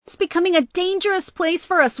becoming a dangerous place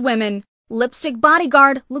for us women. Lipstick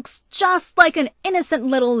Bodyguard looks just like an innocent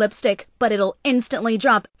little lipstick, but it'll instantly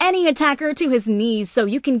drop any attacker to his knees so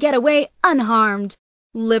you can get away unharmed.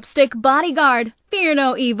 Lipstick Bodyguard, fear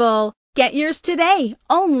no evil. Get yours today,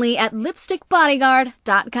 only at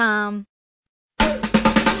lipstickbodyguard.com.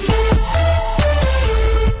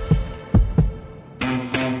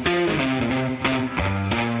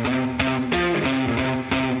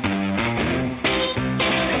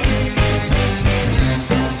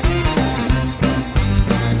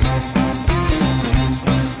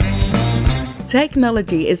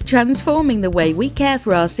 Technology is transforming the way we care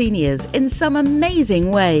for our seniors in some amazing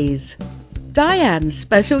ways. Diane's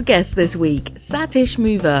special guest this week, Satish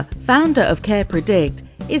Mova, founder of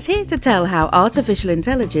CarePredict, is here to tell how artificial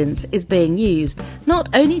intelligence is being used not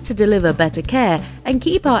only to deliver better care and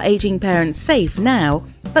keep our aging parents safe now,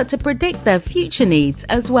 but to predict their future needs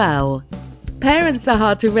as well. Parents Are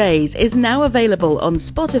Hard to Raise is now available on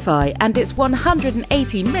Spotify and its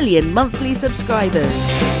 180 million monthly subscribers.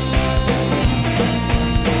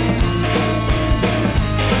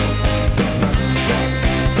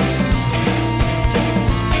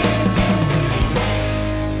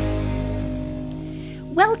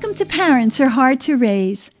 Welcome to Parents Are Hard to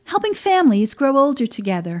Raise, helping families grow older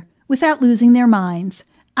together without losing their minds.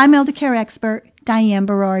 I'm elder care expert Diane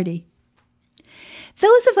Berardi.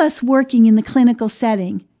 Those of us working in the clinical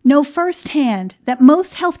setting know firsthand that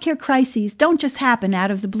most healthcare crises don't just happen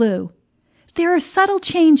out of the blue. There are subtle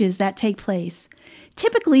changes that take place,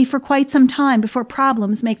 typically for quite some time before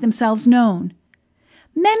problems make themselves known.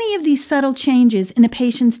 Many of these subtle changes in a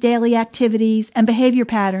patient's daily activities and behavior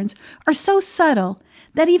patterns are so subtle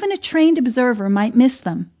that even a trained observer might miss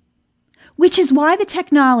them. Which is why the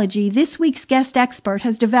technology this week's guest expert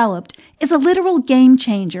has developed is a literal game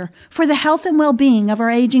changer for the health and well-being of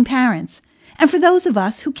our aging parents and for those of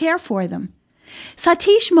us who care for them.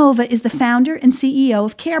 Satish Mova is the founder and CEO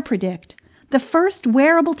of CarePredict, the first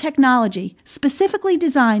wearable technology specifically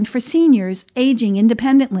designed for seniors aging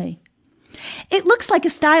independently. It looks like a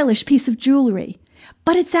stylish piece of jewelry,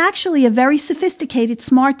 but it's actually a very sophisticated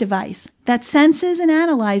smart device that senses and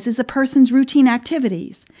analyzes a person's routine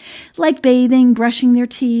activities, like bathing, brushing their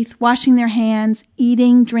teeth, washing their hands,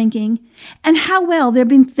 eating, drinking, and how well they've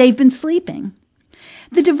been sleeping.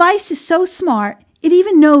 The device is so smart, it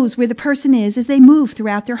even knows where the person is as they move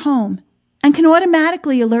throughout their home, and can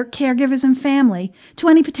automatically alert caregivers and family to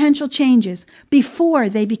any potential changes before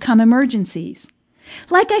they become emergencies.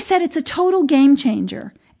 Like I said, it's a total game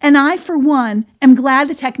changer, and I, for one, am glad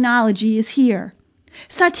the technology is here.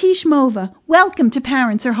 Satish Mova, welcome to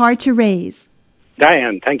Parents Are Hard to Raise.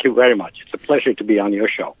 Diane, thank you very much. It's a pleasure to be on your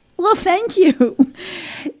show. Well, thank you.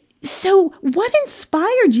 So, what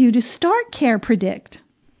inspired you to start CarePredict?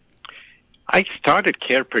 I started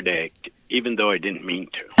CarePredict even though I didn't mean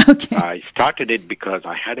to. Okay. I started it because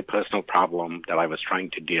I had a personal problem that I was trying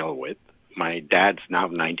to deal with. My dad's now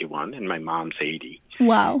 91 and my mom's 80.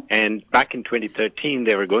 Wow. And back in 2013,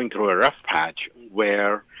 they were going through a rough patch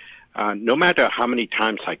where no matter how many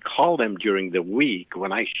times I called them during the week,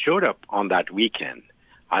 when I showed up on that weekend,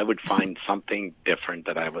 I would find something different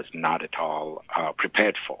that I was not at all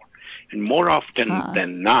prepared for. And more often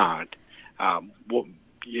than not,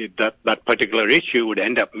 that particular issue would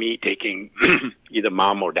end up me taking either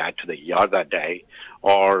mom or dad to the ER that day,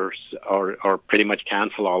 or pretty much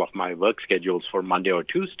cancel all of my work schedules for Monday or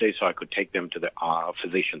Tuesday so I could take them to the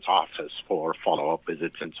physician's office for follow-up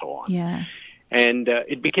visits and so on. Yeah. And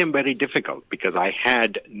it became very difficult because I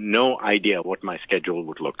had no idea what my schedule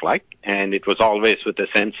would look like, and it was always with a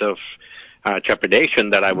sense of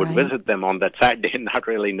trepidation that I would visit them on that Saturday, not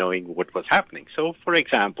really knowing what was happening. So, for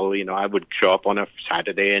example, I would show up on a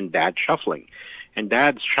Saturday and Dad's shuffling. And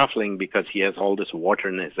Dad's shuffling because he has all this water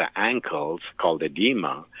in his ankles called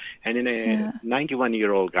edema. And in a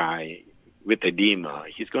 91-year-old guy with edema,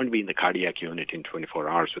 he's going to be in the cardiac unit in 24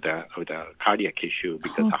 hours with a cardiac issue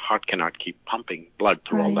because the heart cannot keep pumping blood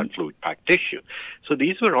through all that fluid-packed tissue. So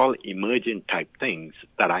these were all emergent type things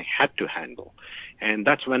that I had to handle. And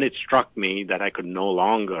that's when it struck me that I could no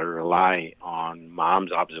longer rely on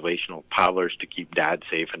mom's observational powers to keep dad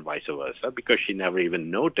safe and vice versa, because she never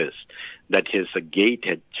even noticed that his gait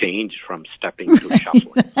had changed from stepping to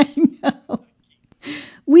shuffling. I know.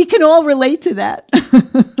 We can all relate to that.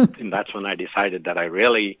 And that's when I decided that I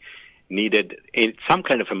really needed some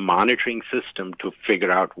kind of a monitoring system to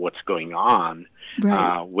figure out what's going on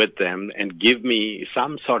with them and give me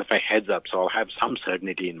some sort of a heads up so I'll have some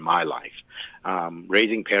certainty in my life.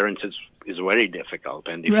 raising parents is very difficult.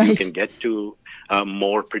 And if Right. you can get to a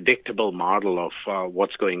more predictable model of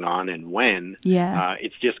what's going on and when,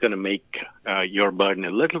 it's just going to make your burden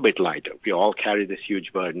a little bit lighter. We all carry this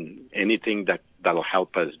huge burden. Anything that'll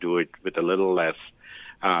help us do it with a little less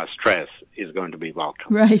stress is going to be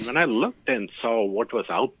welcome. Right. When I looked and saw what was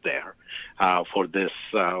out there for this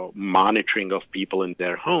monitoring of people in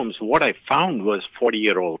their homes, what I found was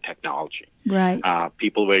 40-year-old technology. Right.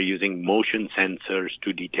 People were using motion sensors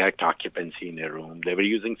to detect occupancy in a room. They were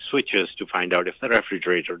using switches to find out if the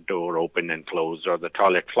refrigerator door opened and closed or the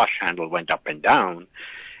toilet flush handle went up and down.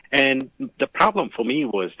 And the problem for me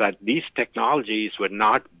was that these technologies were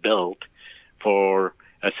not built for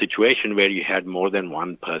a situation where you had more than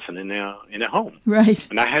one person in a home. Right.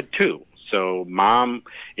 And I had two. So mom,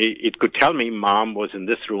 it could tell me mom was in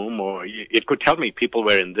this room, or it could tell me people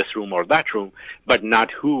were in this room or that room, but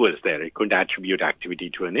not who was there. It couldn't attribute activity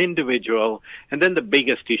to an individual. And then the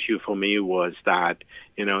biggest issue for me was that,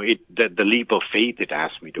 the leap of faith it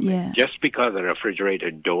asked me to make. Just because a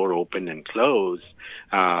refrigerator door opened and closed,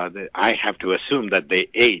 I have to assume that they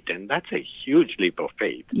ate. And that's a huge leap of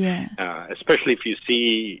faith. Especially if you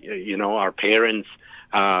see, our parents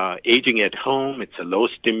aging at home. It's a low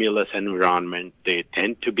stimulus environment. They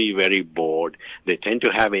tend to be very bored. They tend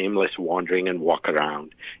to have aimless wandering and walk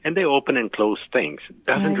around. And they open and close things. It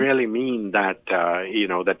doesn't really mean that,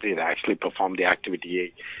 that they actually perform the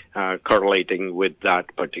activity correlating with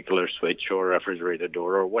that particular switch or refrigerator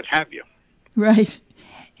door or what have you. Right.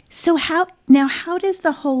 So how does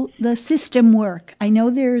the system work? I know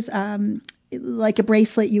there's like a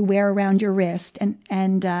bracelet you wear around your wrist,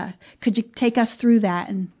 and could you take us through that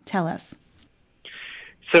and tell us?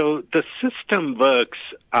 So the system works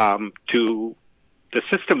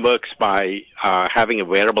by having a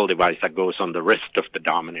wearable device that goes on the wrist of the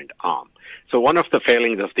dominant arm. So one of the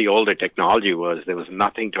failings of the older technology was there was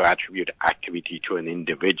nothing to attribute activity to an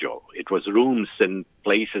individual. It was rooms and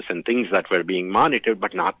places and things that were being monitored,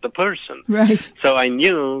 but not the person. Right. So I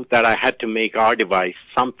knew that I had to make our device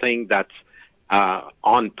something that's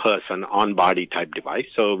on-person, on-body type device.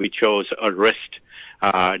 So we chose a wrist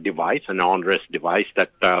device, an on-wrist device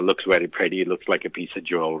that looks very pretty. It looks like a piece of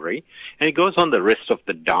jewelry. And it goes on the wrist of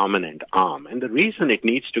the dominant arm. And the reason it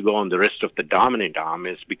needs to go on the wrist of the dominant arm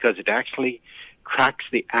is because it actually tracks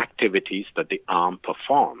the activities that the arm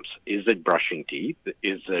performs. Is it brushing teeth?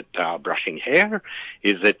 Is it brushing hair?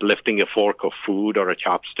 Is it lifting a fork of food or a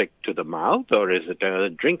chopstick to the mouth? Or is it a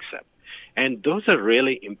drink sip? And those are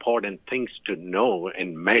really important things to know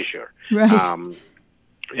and measure. Right.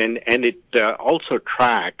 And it also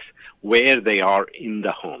tracks where they are in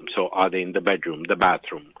the home. So are they in the bedroom, the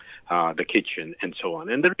bathroom, the kitchen, and so on.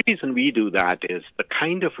 And the reason we do that is the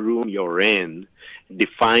kind of room you're in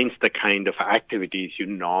defines the kind of activities you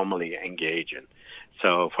normally engage in.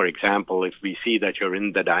 So, for example, if we see that you're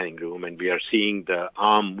in the dining room and we are seeing the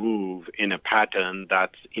arm move in a pattern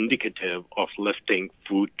that's indicative of lifting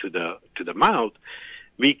food to the mouth,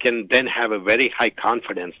 we can then have a very high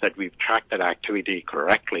confidence that we've tracked that activity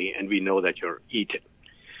correctly and we know that you're eating.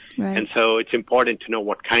 Right. And so it's important to know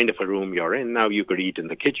what kind of a room you're in. Now, you could eat in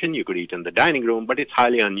the kitchen, you could eat in the dining room, but it's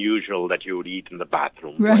highly unusual that you would eat in the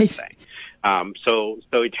bathroom, let's say. So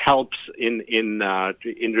it helps in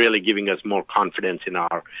really giving us more confidence in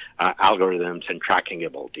our algorithms and tracking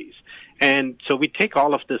abilities. And so we take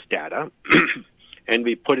all of this data and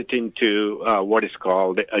we put it into what is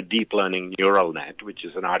called a deep learning neural net, which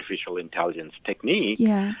is an artificial intelligence technique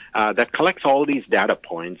that collects all these data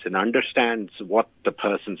points and understands what the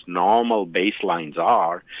person's normal baselines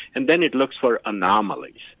are, and then it looks for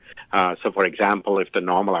anomalies. So, for example, if the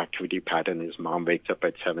normal activity pattern is mom wakes up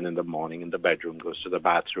at 7 in the morning in the bedroom, goes to the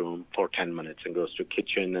bathroom for 10 minutes and goes to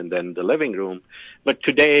kitchen and then the living room. But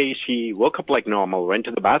today she woke up like normal, went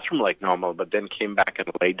to the bathroom like normal, but then came back and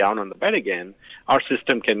laid down on the bed again. Our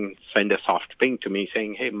system can send a soft ping to me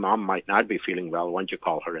saying, hey, mom might not be feeling well. Why don't you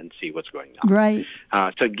call her and see what's going on? Right.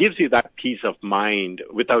 So it gives you that peace of mind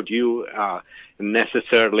without you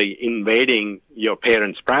necessarily invading your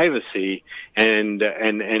parents' privacy and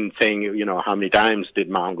saying, how many times did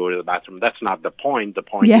mom go to the bathroom? That's not the point. The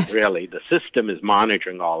point is really the system is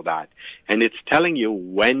monitoring all that. And it's telling you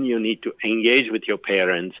when you need to engage with your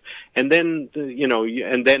parents and then,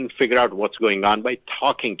 and then figure out what's going on by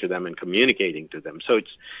talking to them and communicating to them. So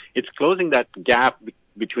it's closing that gap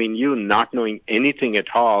between you not knowing anything at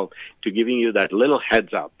all to giving you that little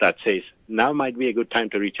heads up that says, now might be a good time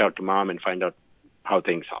to reach out to mom and find out how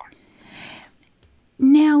things are.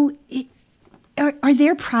 Now, are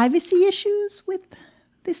there privacy issues with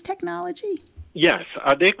this technology? Yes,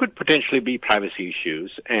 there could potentially be privacy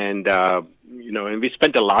issues, and and we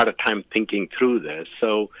spent a lot of time thinking through this.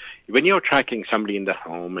 So when you're tracking somebody in the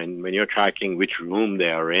home, and when you're tracking which room they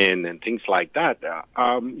are in, and things like that,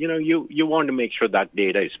 you want to make sure that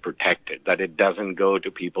data is protected, that it doesn't go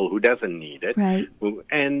to people who doesn't need it. Right.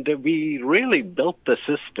 And we really built the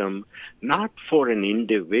system not for an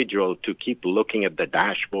individual to keep looking at the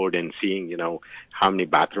dashboard and seeing, how many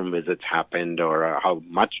bathroom visits happened or how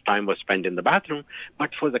much time was spent in the bathroom,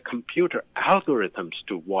 but for the computer algorithms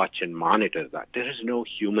to watch and monitor that. There is no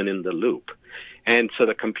human in the loop. And so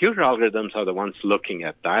the computer algorithms are the ones looking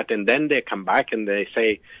at that, and then they come back and they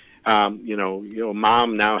say, your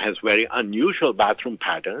mom now has very unusual bathroom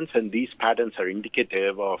patterns, and these patterns are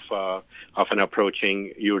indicative of an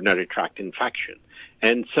approaching urinary tract infection.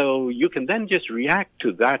 And so you can then just react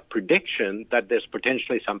to that prediction that there's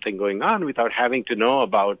potentially something going on without having to know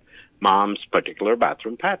about mom's particular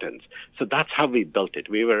bathroom patterns. So that's how we built it.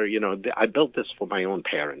 I built this for my own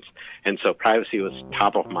parents. And so privacy was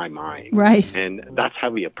top of my mind. Right. And that's how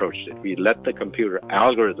we approached it. We let the computer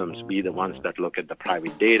algorithms be the ones that look at the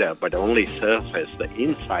private data, but only surface the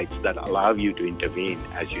insights that allow you to intervene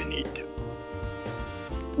as you need to.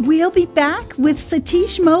 We'll be back with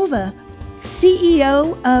Satish Mova,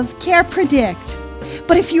 CEO of CarePredict.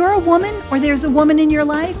 But if you're a woman or there's a woman in your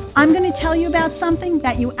life, I'm going to tell you about something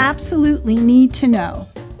that you absolutely need to know.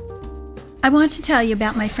 I want to tell you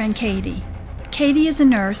about my friend Katie. Katie is a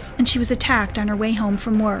nurse, and she was attacked on her way home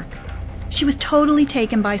from work. She was totally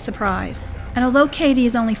taken by surprise, and although Katie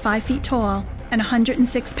is only 5 feet tall and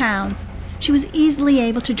 106 pounds, she was easily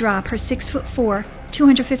able to drop her 6'4",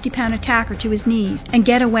 250-pound attacker to his knees and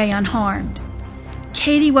get away unharmed.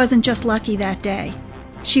 Katie wasn't just lucky that day.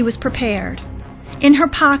 She was prepared. In her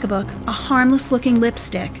pocketbook, a harmless-looking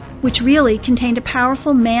lipstick, which really contained a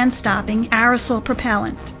powerful man-stopping aerosol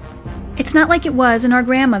propellant. It's not like it was in our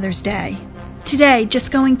grandmother's day. Today,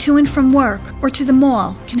 just going to and from work or to the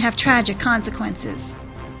mall can have tragic consequences.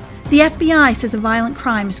 The FBI says a violent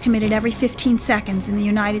crime is committed every 15 seconds in the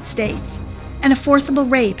United States, and a forcible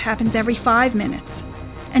rape happens every 5 minutes.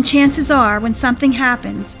 And chances are, when something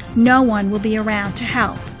happens, no one will be around to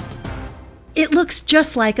help. It looks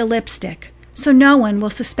just like a lipstick, so no one will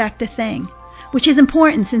suspect a thing, which is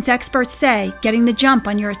important since experts say getting the jump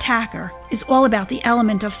on your attacker is all about the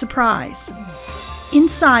element of surprise.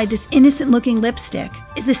 Inside this innocent-looking lipstick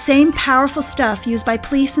is the same powerful stuff used by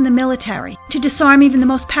police and the military to disarm even the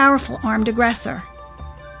most powerful armed aggressor.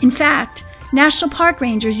 In fact, National Park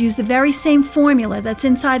Rangers use the very same formula that's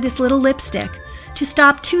inside this little lipstick to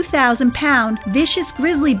stop 2,000-pound vicious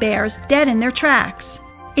grizzly bears dead in their tracks.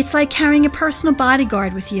 It's like carrying a personal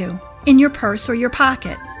bodyguard with you, in your purse or your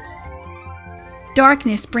pocket.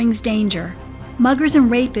 Darkness brings danger. Muggers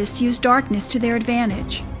and rapists use darkness to their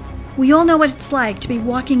advantage. We all know what it's like to be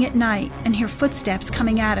walking at night and hear footsteps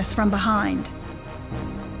coming at us from behind.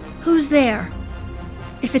 Who's there?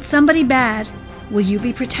 If it's somebody bad, will you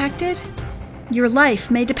be protected? Your life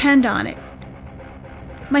may depend on it.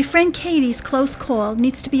 My friend Katie's close call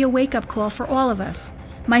needs to be a wake-up call for all of us,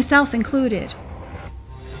 myself included.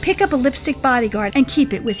 Pick up a lipstick bodyguard and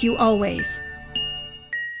keep it with you always.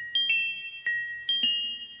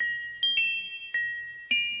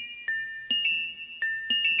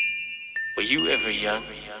 Were you ever young?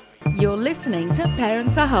 You're listening to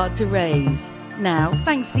Parents Are Hard to Raise. Now,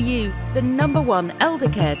 thanks to you, the #1 elder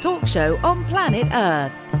care talk show on planet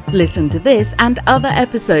Earth. Listen to this and other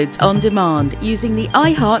episodes on demand using the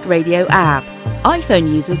iHeartRadio app.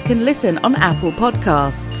 iPhone users can listen on Apple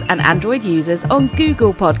Podcasts and Android users on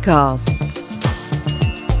Google Podcasts.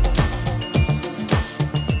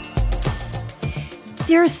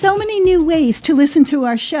 There are so many new ways to listen to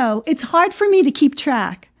our show, it's hard for me to keep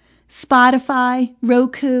track. Spotify,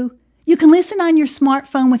 Roku. You can listen on your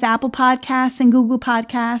smartphone with Apple Podcasts and Google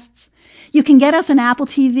Podcasts. You can get us on Apple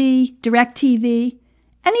TV, DirecTV,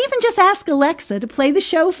 and even just ask Alexa to play the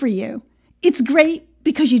show for you. It's great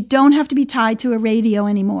because you don't have to be tied to a radio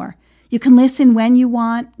anymore. You can listen when you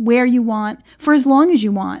want, where you want, for as long as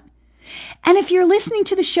you want. And if you're listening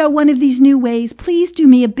to the show one of these new ways, please do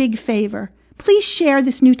me a big favor. Please share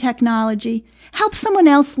this new technology, help someone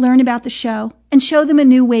else learn about the show, and show them a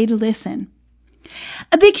new way to listen.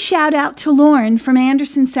 A big shout out to Lauren from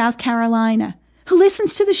Anderson, South Carolina, who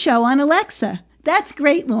listens to the show on Alexa. That's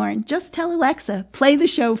great, Lauren. Just tell Alexa, play the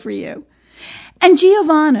show for you. And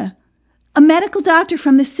Giovanna, a medical doctor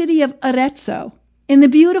from the city of Arezzo in the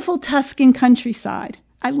beautiful Tuscan countryside.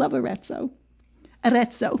 I love Arezzo.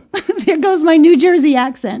 Arezzo. There goes my New Jersey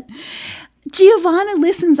accent. Giovanna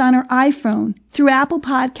listens on her iPhone through Apple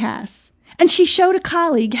Podcasts, and she showed a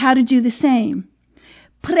colleague how to do the same.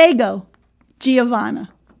 Prego.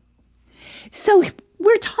 Giovanna. So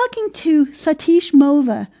we're talking to Satish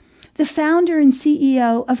Mova, the founder and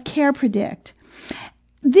CEO of CarePredict.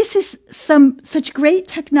 This is such great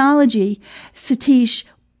technology, Satish.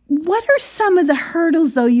 What are some of the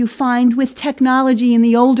hurdles, though, you find with technology in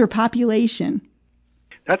the older population?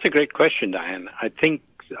 That's a great question, Diane. I think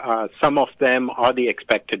some of them are the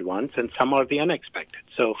expected ones and some are the unexpected.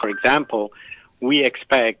 So, for example, we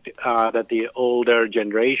expect that the older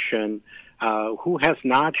generation who has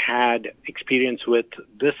not had experience with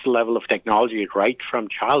this level of technology right from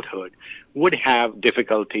childhood would have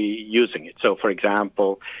difficulty using it. So, for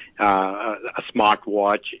example, a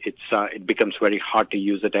smartwatch, it becomes very hard to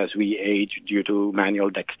use it as we age due to manual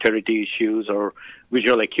dexterity issues or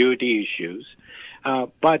visual acuity issues.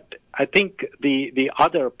 But I think the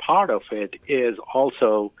other part of it is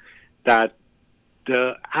also that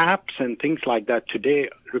the apps and things like that today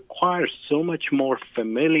require so much more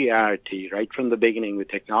familiarity right from the beginning with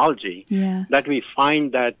technology that we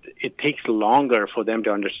find that it takes longer for them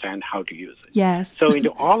to understand how to use it. Yes. So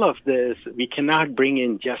into all of this, we cannot bring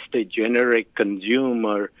in just a generic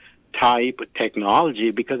consumer type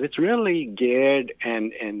technology because it's really geared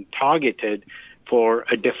and targeted for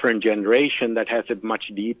a different generation that has a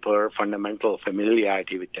much deeper fundamental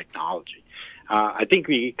familiarity with technology. I think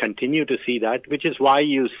we continue to see that, which is why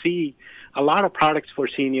you see a lot of products for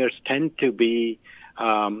seniors tend to be,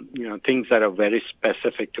 things that are very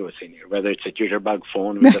specific to a senior, whether it's a jitterbug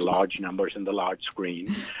phone with the large numbers and the large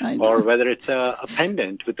screen, or whether it's a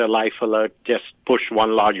pendant with a life alert, just push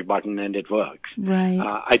one large button and it works. Right.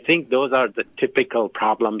 I think those are the typical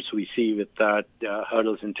problems we see with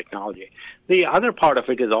hurdles in technology. The other part of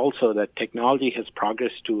it is also that technology has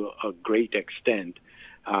progressed to a great extent.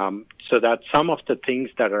 So that some of the things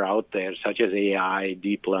that are out there, such as AI,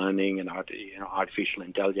 deep learning, and artificial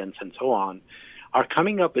intelligence, and so on, are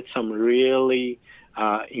coming up with some really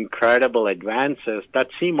incredible advances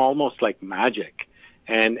that seem almost like magic.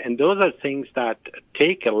 And those are things that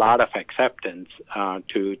take a lot of acceptance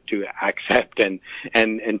to accept and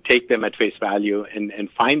take them at face value and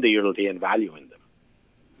find the utility and value in them.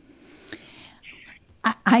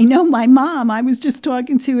 I know my mom, I was just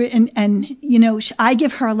talking to her, and I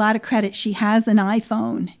give her a lot of credit. She has an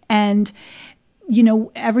iPhone, and,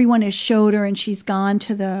 everyone has showed her, and she's gone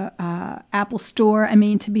to the Apple store,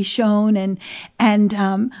 to be shown, and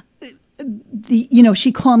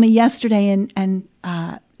she called me yesterday, and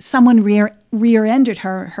someone rear-ended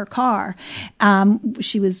her car.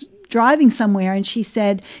 She was driving somewhere, and she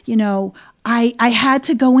said, I had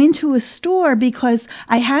to go into a store because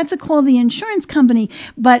I had to call the insurance company,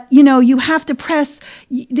 but, you have to press,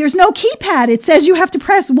 there's no keypad. It says you have to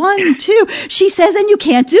press 1, 2. She says, and you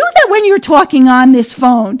can't do that when you're talking on this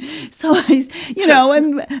phone. So, and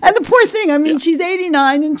the poor thing, she's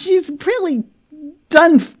 89 and she's really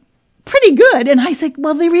done pretty good. And I said,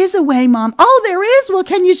 well, there is a way, Mom. Oh, there is? Well,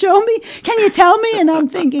 can you show me? Can you tell me? And I'm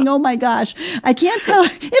thinking, oh my gosh, I can't tell.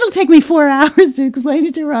 It'll take me 4 hours to explain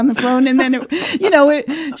it to her on the phone. And then,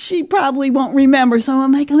 she probably won't remember. So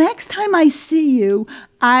I'm like, next time I see you,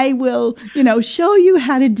 I will, show you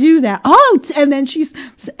how to do that. Oh, and then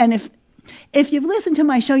if you've listened to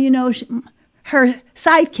my show, her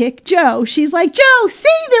sidekick, Joe, she's like, Joe,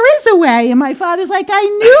 see, there is a way. And my father's like, I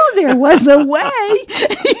knew there was a way.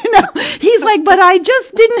 He's like, but I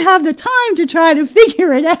just didn't have the time to try to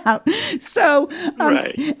figure it out. So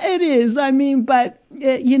right. It is. But,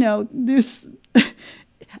 there's...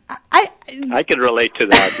 I can relate to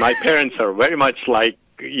that. My parents are very much like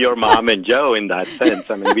your mom and Joe in that sense.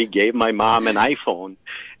 We gave my mom an iPhone,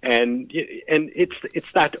 and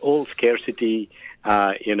it's that old scarcity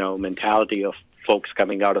mentality of folks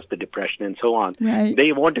coming out of the Depression and so on. Right.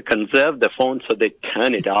 They want to conserve the phone, so they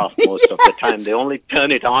turn it off most of the time. They only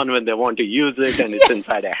turn it on when they want to use it, and it's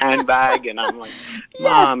inside a handbag. And I'm like,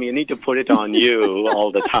 Mom, you need to put it on you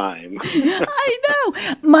all the time. I know.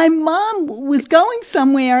 My mom was going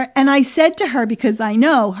somewhere, and I said to her, because I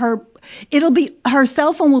know her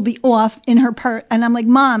cell phone will be off in her purse. And I'm like,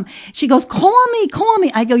 Mom, she goes, call me.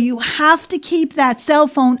 I go, you have to keep that cell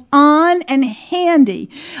phone on and handy.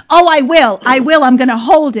 Oh, I will. I'm going to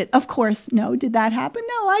hold it. Of course, no. Did that happen?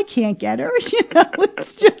 No, I can't get her.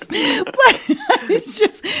 It's just,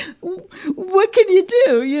 what can you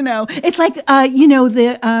do? It's like,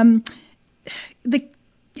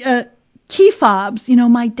 the key fobs,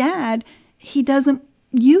 my dad, he doesn't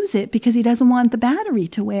use it because he doesn't want the battery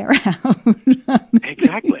to wear out.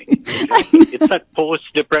 Exactly. It's that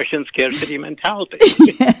post-Depression scarcity mentality.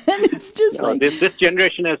 Yeah, it's just this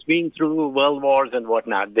generation has been through world wars and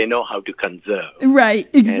whatnot. They know how to conserve. Right,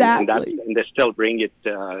 exactly. And they still bring it,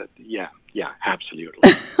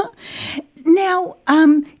 absolutely. Now,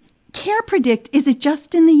 Care Predict, is it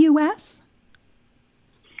just in the U.S.?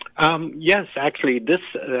 Yes, actually, this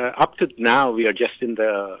up to now we are just in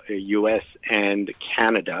the U.S. and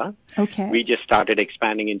Canada. Okay. We just started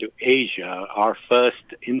expanding into Asia. Our first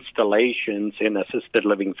installations in assisted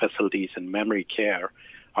living facilities and memory care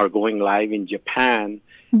are going live in Japan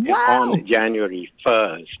on January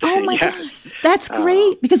 1st. Oh my gosh, that's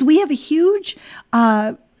great because we have a huge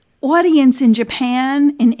audience in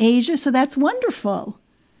Japan, in Asia, so that's wonderful.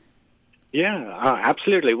 Yeah,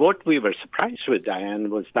 absolutely. What we were surprised with, Diane,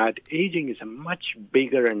 was that aging is a much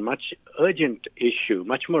bigger and much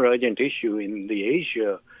more urgent issue in the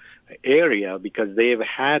Asia area because they've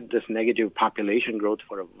had this negative population growth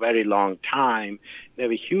for a very long time. They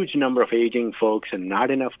have a huge number of aging folks and not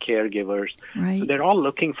enough caregivers. Right. So they're all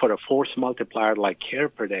looking for a force multiplier like Care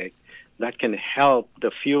Predict that can help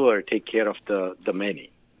the fewer take care of the many.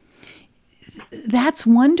 That's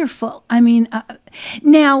wonderful. I mean,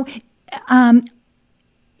 now,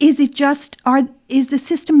 is the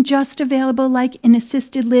system just available like in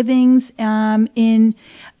assisted livings, in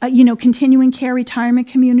continuing care retirement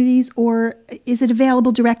communities, or is it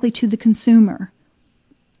available directly to the consumer?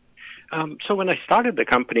 So when I started the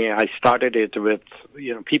company, I started it with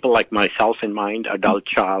people like myself in mind, adult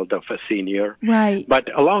child of a senior. Right. But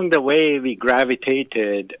along the way, we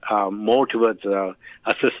gravitated more towards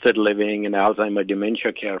assisted living and Alzheimer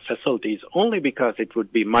dementia care facilities, only because it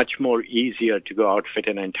would be much more easier to go outfit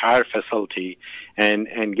an entire facility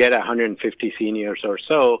and get 150 seniors or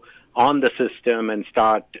so on the system and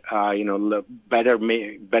start, better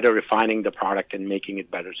refining the product and making it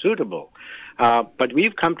better suitable. But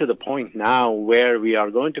we've come to the point now where we are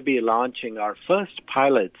going to be launching our first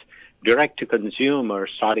pilots direct to consumer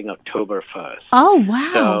starting October 1st. Oh,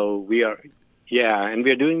 wow. So and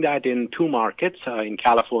we're doing that in 2 markets, in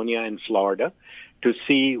California and Florida, to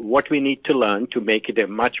see what we need to learn to make it a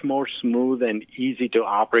much more smooth and easy to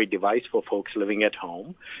operate device for folks living at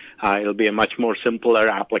home. It'll be a much more simpler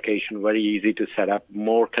application, very easy to set up,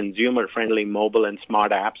 more consumer-friendly mobile and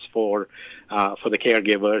smart apps for the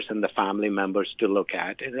caregivers and the family members to look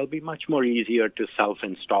at. And it'll be much more easier to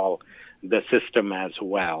self-install the system as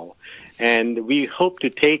well. And we hope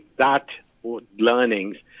to take that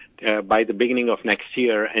learnings by the beginning of next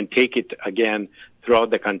year and take it again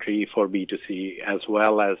throughout the country for B2C, as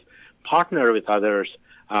well as partner with others,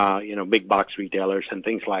 big box retailers and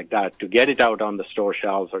things like that, to get it out on the store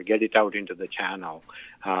shelves or get it out into the channel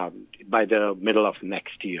by the middle of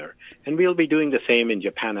next year. And we'll be doing the same in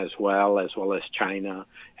Japan as well as China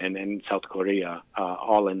and South Korea,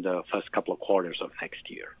 all in the first couple of quarters of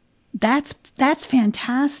next year. That's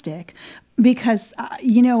fantastic because,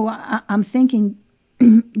 I'm thinking,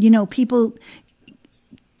 people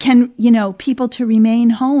to remain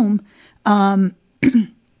home,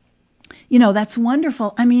 that's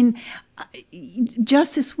wonderful. I mean,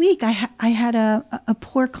 just this week I had a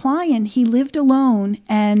poor client. He lived alone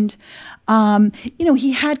and,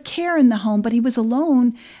 he had care in the home, but he was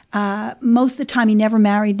alone. Most of the time he never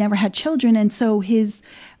married, never had children. And so his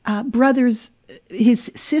his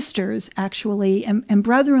sisters actually and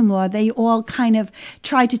brother-in-law, they all kind of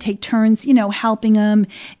tried to take turns, helping him,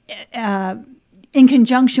 in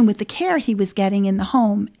conjunction with the care he was getting in the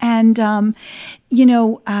home. And,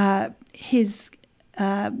 his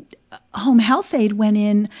home health aide went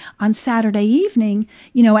in on Saturday evening,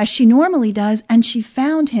 as she normally does, and she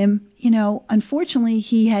found him, unfortunately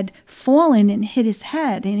he had fallen and hit his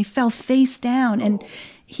head and he fell face down and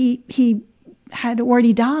he had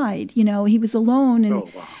already died. He was alone. And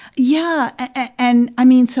yeah. And I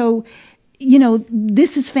mean, so,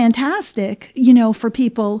 this is fantastic, for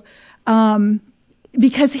people,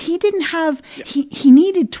 because he didn't have, he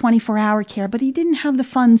needed 24-hour care, but he didn't have the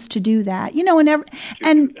funds to do that,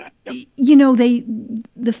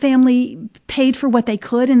 the family paid for what they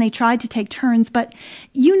could and they tried to take turns, but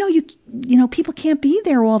people can't be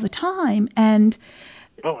there all the time. And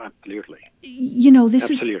absolutely.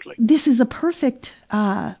 This is a perfect,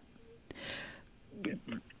 that's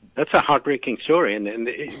a heartbreaking story, and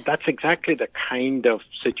that's exactly the kind of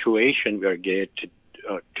situation we're geared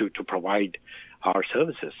to provide our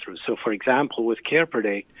services through. So, for example, with Care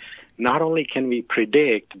Predict, not only can we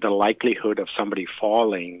predict the likelihood of somebody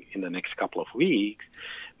falling in the next couple of weeks,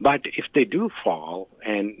 But if they do fall,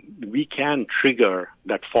 and we can trigger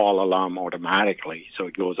that fall alarm automatically, so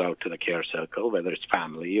it goes out to the care circle, whether it's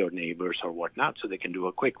family or neighbors or whatnot, so they can do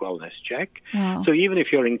a quick wellness check. Wow. So even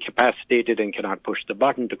if you're incapacitated and cannot push the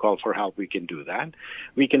button to call for help, we can do that.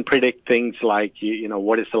 We can predict things like,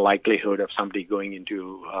 what is the likelihood of somebody going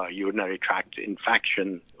into urinary tract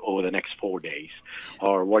infection over the next 4 days,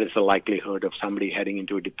 or what is the likelihood of somebody heading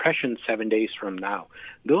into a depression 7 days from now.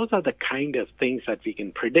 Those are the kind of things that we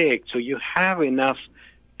can predict, so you have enough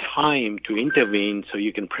time to intervene so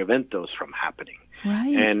you can prevent those from happening.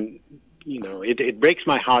 Right. And, it breaks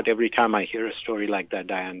my heart every time I hear a story like that,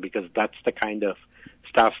 Diane, because that's the kind of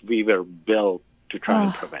stuff we were built to try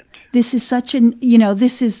and prevent. This is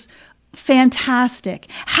this is fantastic.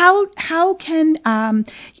 How can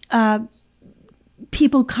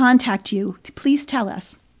people contact you? Please tell us.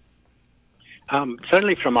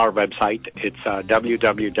 Certainly from our website. It's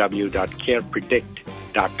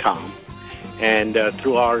www.carepredict.com, and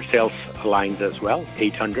through our sales lines as well,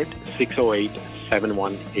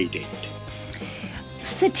 800-608-7188.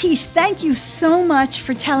 Satish, thank you so much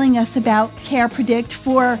for telling us about CarePredict,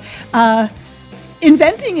 for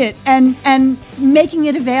inventing it and making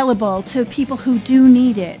it available to people who do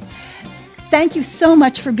need it. Thank you so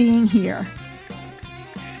much for being here.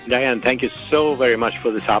 Diane, thank you so very much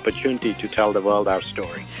for this opportunity to tell the world our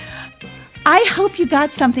story. I hope you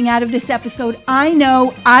got something out of this episode. I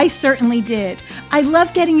know I certainly did. I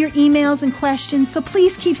love getting your emails and questions, so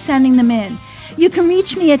please keep sending them in. You can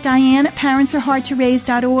reach me at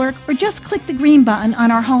diane@parentsareHardToRaise.org, or just click the green button on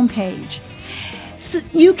our homepage. So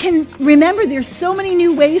you can remember there's so many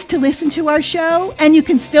new ways to listen to our show, and you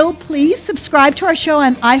can still please subscribe to our show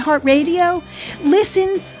on iHeartRadio.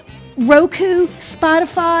 Listen, Roku,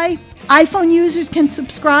 Spotify. iPhone users can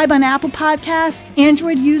subscribe on Apple Podcasts,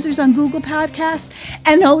 Android users on Google Podcasts,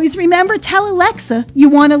 and always remember, tell Alexa you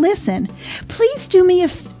want to listen. Please do me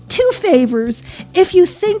two favors. If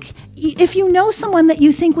you know someone that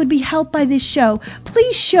you think would be helped by this show,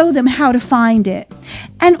 please show them how to find it.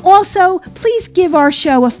 And also, please give our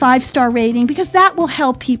show a 5-star rating, because that will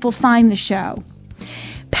help people find the show.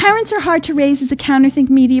 Parents Are Hard to Raise is a Counterthink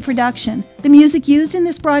Media production. The music used in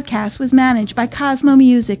this broadcast was managed by Cosmo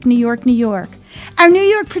Music, New York, New York. Our New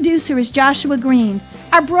York producer is Joshua Green.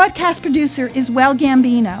 Our broadcast producer is Well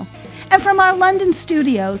Gambino. And from our London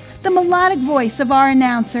studios, the melodic voice of our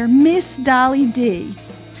announcer, Miss Dolly D.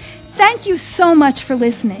 Thank you so much for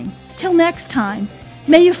listening. Till next time,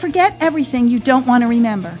 may you forget everything you don't want to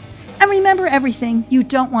remember, and remember everything you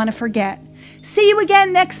don't want to forget. See you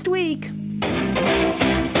again next week.